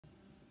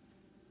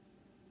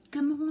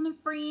Good morning,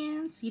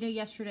 friends. You know,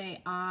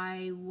 yesterday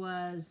I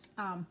was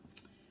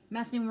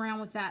messing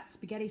around with that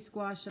spaghetti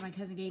squash that my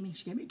cousin gave me.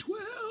 She gave me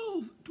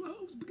 12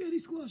 spaghetti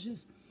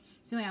squashes.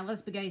 So anyway, I love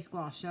spaghetti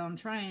squash, so I'm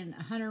trying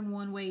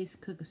 101 ways to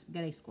cook a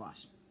spaghetti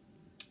squash.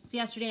 So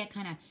yesterday I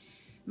kind of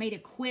made a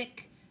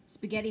quick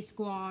spaghetti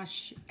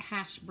squash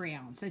hash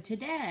brown. So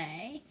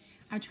today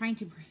I'm trying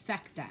to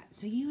perfect that.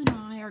 So you and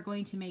I are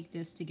going to make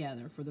this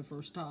together for the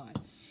first time.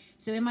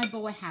 So in my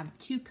bowl I have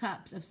 2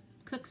 cups of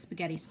cooked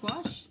spaghetti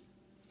squash.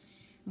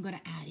 I'm going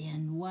to add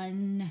in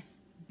 1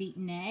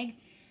 beaten egg.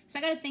 So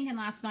I got thinking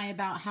last night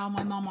about how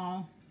my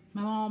mama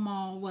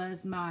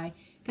was my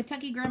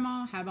Kentucky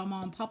grandma, had my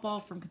mom and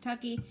papa from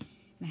Kentucky,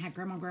 and I had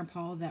grandma and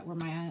grandpa that were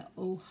my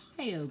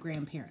Ohio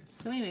grandparents.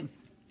 So anyway,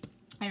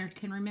 I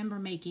can remember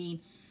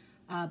making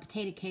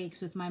potato cakes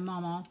with my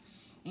mama,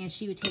 and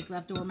she would take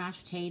leftover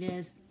mashed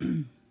potatoes,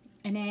 an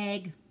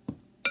egg,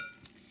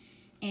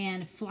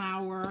 and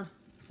flour,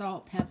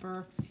 salt,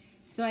 pepper.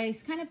 So I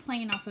was kind of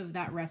playing off of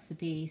that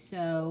recipe.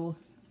 So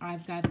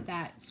I've got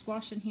that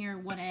squash in here,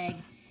 1 egg.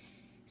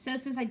 So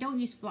since I don't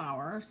use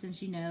flour,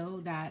 since you know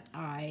that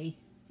I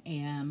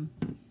am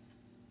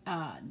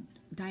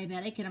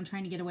diabetic and I'm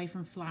trying to get away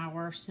from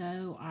flour,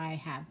 so I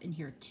have in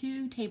here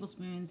 2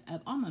 tablespoons of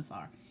almond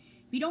flour.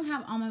 If you don't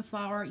have almond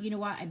flour, you know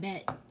what, I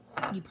bet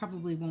you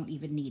probably won't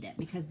even need it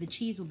because the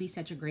cheese will be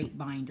such a great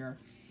binder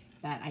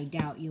that I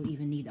doubt you'll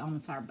even need the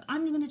almond flour. But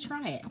I'm going to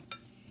try it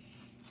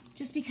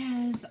just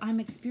because I'm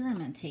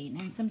experimenting,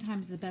 and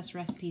sometimes the best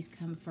recipes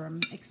come from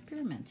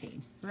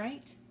experimenting,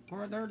 right?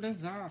 Or they're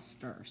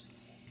disasters.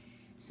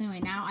 So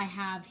anyway, now I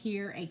have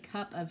here a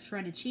cup of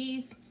shredded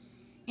cheese.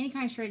 Any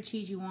kind of shredded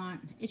cheese you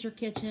want. It's your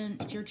kitchen.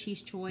 It's your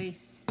cheese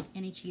choice.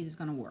 Any cheese is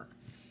going to work.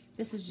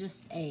 This is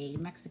just a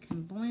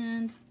Mexican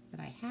blend that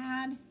I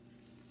had.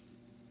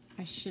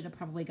 I should have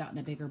probably gotten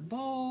a bigger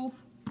bowl.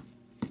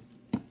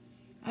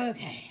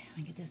 Okay, let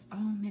me get this all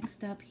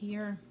mixed up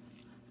here.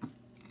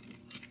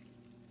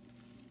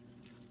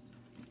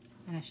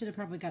 And I should have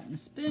probably gotten a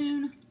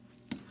spoon.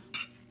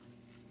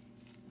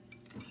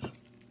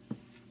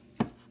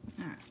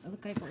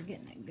 Look like we're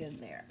getting it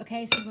good there.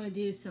 Okay, so I'm going to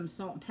do some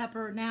salt and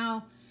pepper.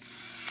 Now,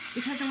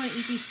 because I want to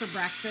eat these for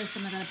breakfast,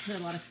 I'm going to put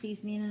a lot of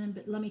seasoning in them.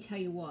 But let me tell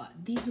you what,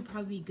 these would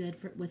probably be good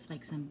with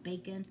like some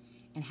bacon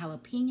and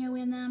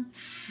jalapeno in them.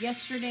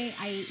 Yesterday,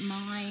 I ate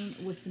mine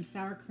with some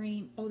sour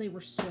cream. Oh, they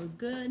were so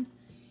good.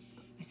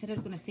 I said I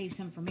was going to save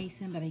some for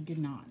Mason, but I did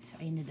not.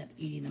 I ended up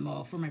eating them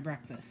all for my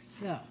breakfast.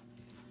 So,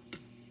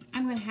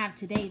 I'm going to have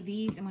today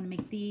these. I'm going to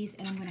make these,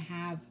 and I'm going to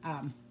have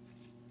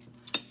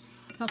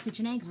sausage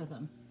and eggs with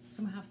them. So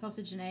I'm going to have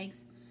sausage and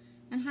eggs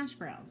and hash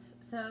browns.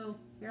 So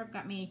here I've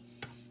got me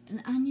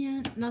an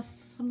onion. Now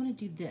I'm going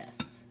to do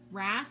this.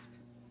 Rasp,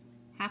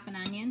 half an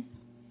onion.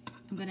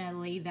 I'm going to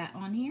lay that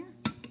on here.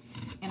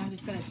 And I'm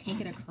just going to take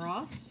it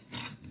across.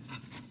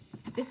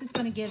 This is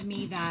going to give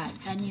me that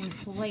onion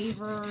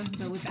flavor,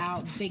 but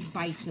without big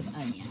bites of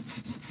onion.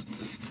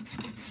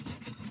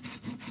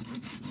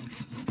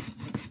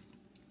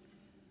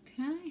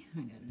 Okay,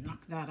 I'm going to knock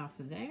that off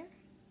of there.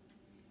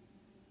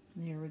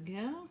 There we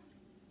go.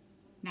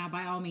 Now,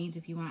 by all means,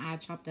 if you want to add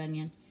chopped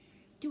onion,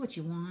 do what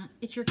you want.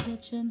 It's your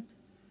kitchen.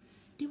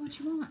 Do what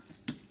you want.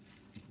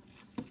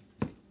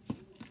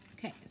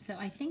 Okay, so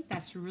I think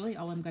that's really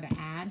all I'm going to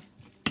add.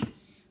 Let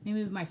me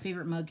move my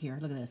favorite mug here.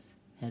 Look at this.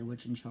 Head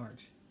witch in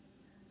charge.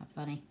 How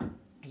funny.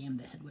 I am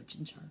the head witch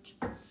in charge.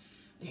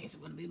 Okay, so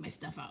I'm going to move my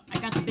stuff out. I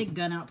got the big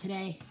gun out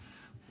today.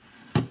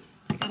 I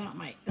got out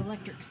my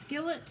electric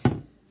skillet.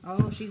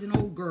 Oh, she's an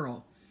old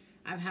girl.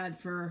 I've had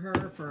for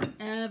her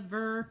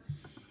forever.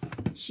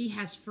 She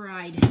has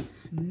fried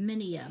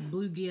many a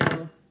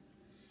bluegill,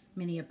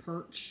 many a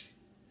perch.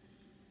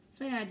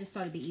 So yeah, I just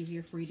thought it'd be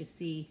easier for you to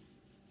see.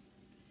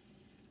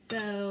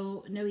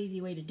 So no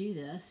easy way to do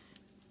this.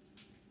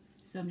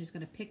 So I'm just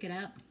going to pick it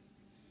up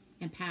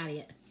and patty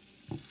it.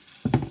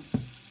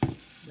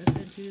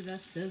 Listen to the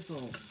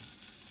sizzle.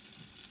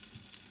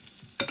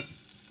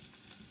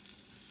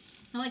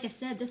 Now, like I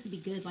said, this would be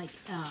good like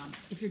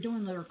if you're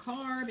doing lower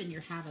carb and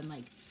you're having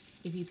like,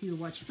 if you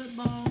watch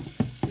football.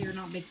 You're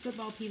not big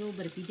football people,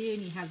 but if you do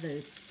and you have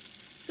those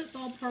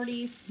football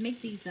parties, make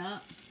these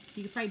up.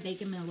 You could probably bake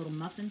them in a little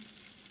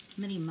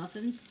mini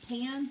muffin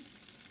pan.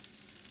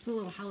 Put a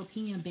little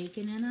jalapeno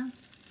bacon in them.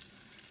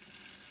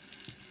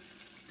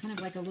 Kind of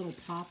like a little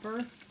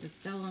popper to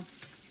sell them.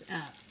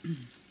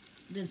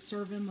 Then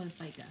serve them with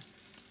like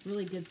a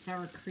really good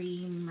sour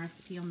cream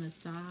recipe on the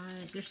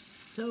side. There's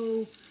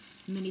so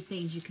many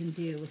things you can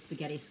do with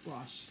spaghetti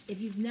squash. If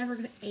you've never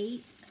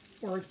ate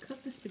or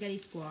cooked the spaghetti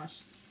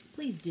squash,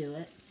 please do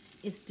it.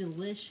 It's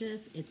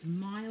delicious. It's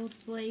mild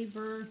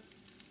flavor.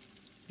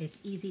 It's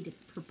easy to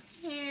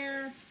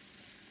prepare.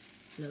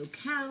 Low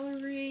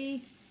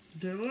calorie.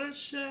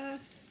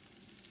 Delicious.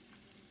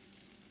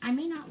 I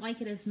may not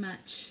like it as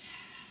much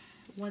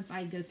once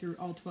I go through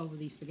all 12 of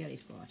these spaghetti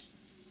squash.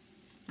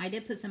 I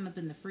did put some up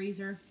in the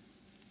freezer.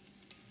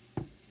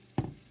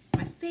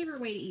 My favorite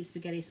way to eat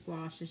spaghetti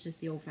squash is just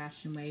the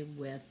old-fashioned way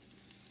with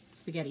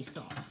spaghetti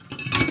sauce.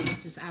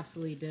 It's just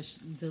absolutely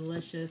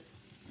delicious.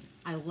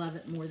 I love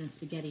it more than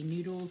spaghetti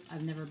noodles.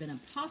 I've never been a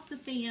pasta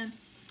fan,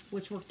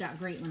 which worked out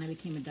great when I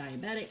became a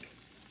diabetic.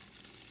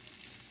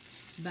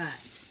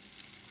 But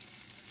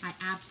I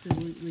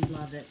absolutely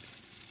love it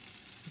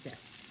with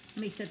this.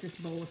 Let me set this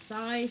bowl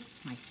aside,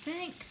 my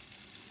sink.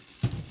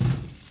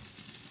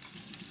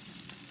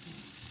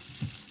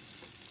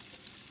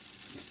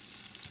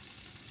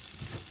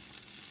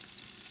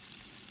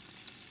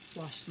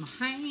 Washed my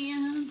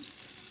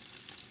hands.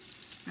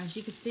 As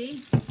you can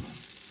see,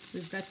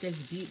 we've got those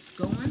buttes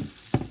going.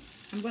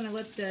 I'm going to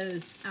let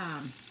those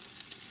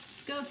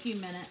go a few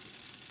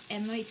minutes,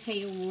 and let me tell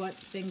you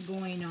what's been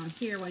going on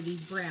here while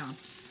these brown.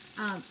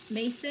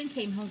 Mason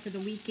came home for the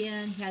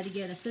weekend. He had to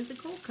get a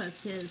physical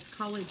because his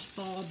college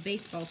fall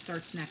baseball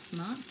starts next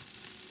month.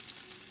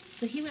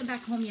 So he went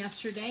back home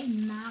yesterday.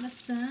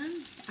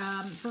 Madison,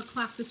 her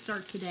classes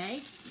start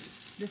today.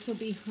 This will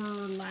be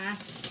her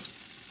last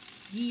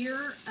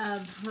year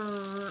of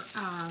her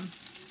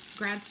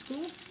grad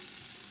school.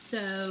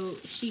 So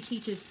she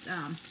teaches,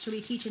 she'll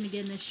be teaching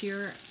again this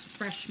year,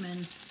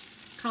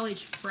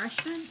 college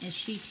freshman, and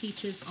she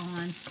teaches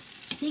on,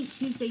 I think,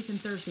 Tuesdays and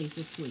Thursdays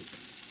this week.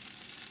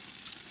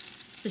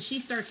 So she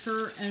starts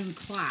her own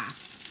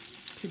class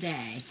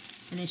today,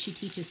 and then she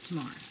teaches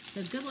tomorrow.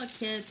 So good luck,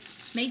 kids.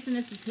 Mason,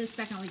 this is his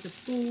second week of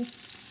school.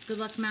 Good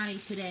luck, Maddie,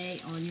 today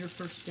on your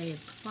first day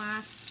of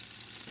class.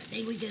 So I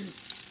think we can,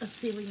 let's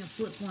see if we can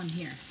flip one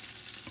here.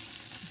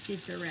 Let's see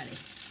if they're ready.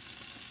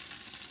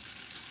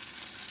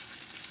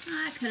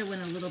 I could have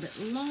went a little bit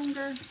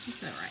longer.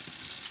 It's all right.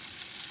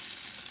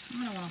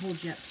 I don't want to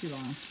hold you up too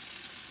long.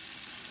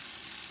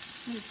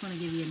 I just want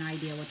to give you an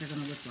idea what they're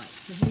going to look like.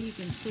 So here you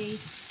can see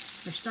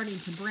they're starting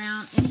to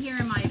brown. And here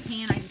in my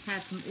pan, I just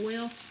had some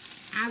oil.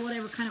 Add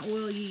whatever kind of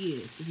oil you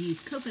use. If you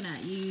use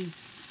coconut,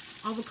 use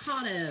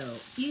avocado,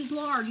 use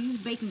lard,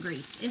 use bacon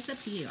grease. It's up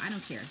to you. I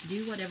don't care.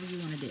 Do whatever you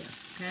want to do,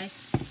 okay?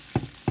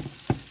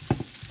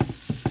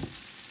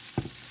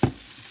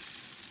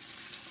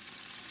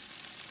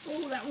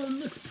 Oh, that one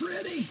looks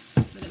pretty.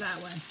 Look at that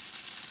one.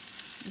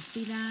 You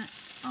see that?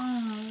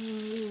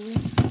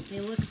 Oh, they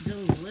look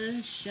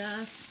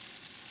delicious.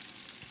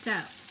 So,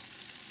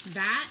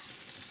 that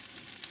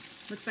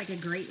looks like a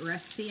great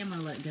recipe. I'm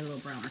going to let it get a little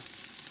browner.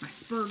 My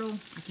spurtle.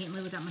 I can't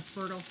live without my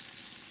spurtle.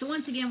 So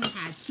once again, we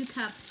had 2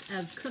 cups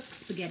of cooked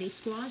spaghetti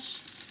squash.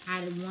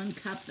 Added 1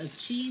 cup of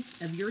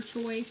cheese of your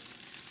choice.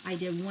 I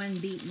did 1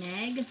 beaten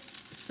egg,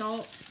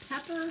 salt,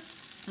 pepper,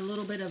 a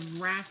little bit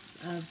of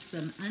rasp of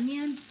some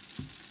onion,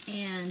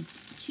 and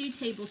 2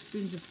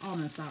 tablespoons of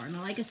almond flour.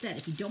 Now, like I said,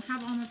 if you don't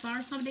have almond flour,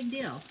 it's not a big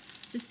deal.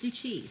 Just do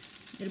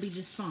cheese. It'll be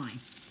just fine.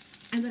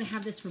 I'm going to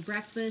have this for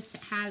breakfast.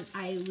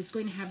 I was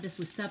going to have this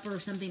with supper or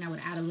something. I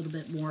would add a little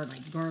bit more,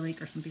 like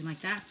garlic or something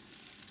like that.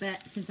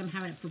 But since I'm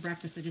having it for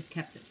breakfast, I just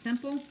kept it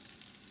simple.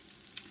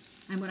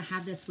 I'm going to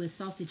have this with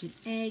sausage and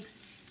eggs.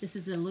 This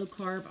is a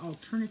low-carb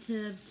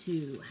alternative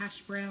to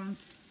hash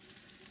browns.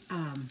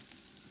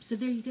 So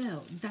there you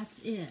go. That's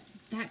it.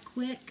 That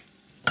quick.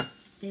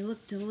 They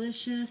look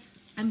delicious.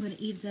 I'm going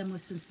to eat them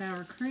with some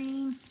sour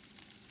cream.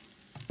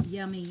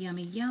 Yummy,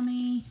 yummy,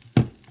 yummy.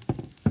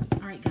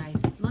 All right, guys.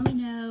 Let me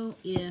know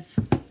if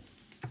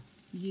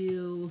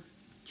you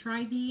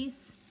try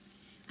these.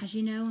 As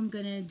you know, I'm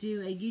going to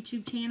do a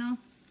YouTube channel.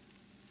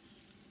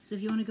 So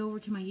if you want to go over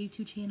to my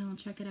YouTube channel and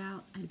check it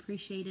out, I'd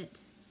appreciate it.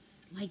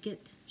 Like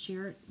it,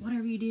 share it,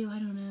 whatever you do. I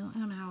don't know. I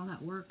don't know how all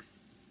that works.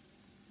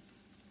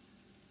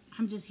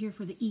 I'm just here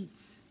for the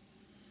eats.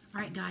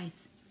 All right,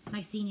 guys.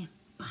 Nice seeing you.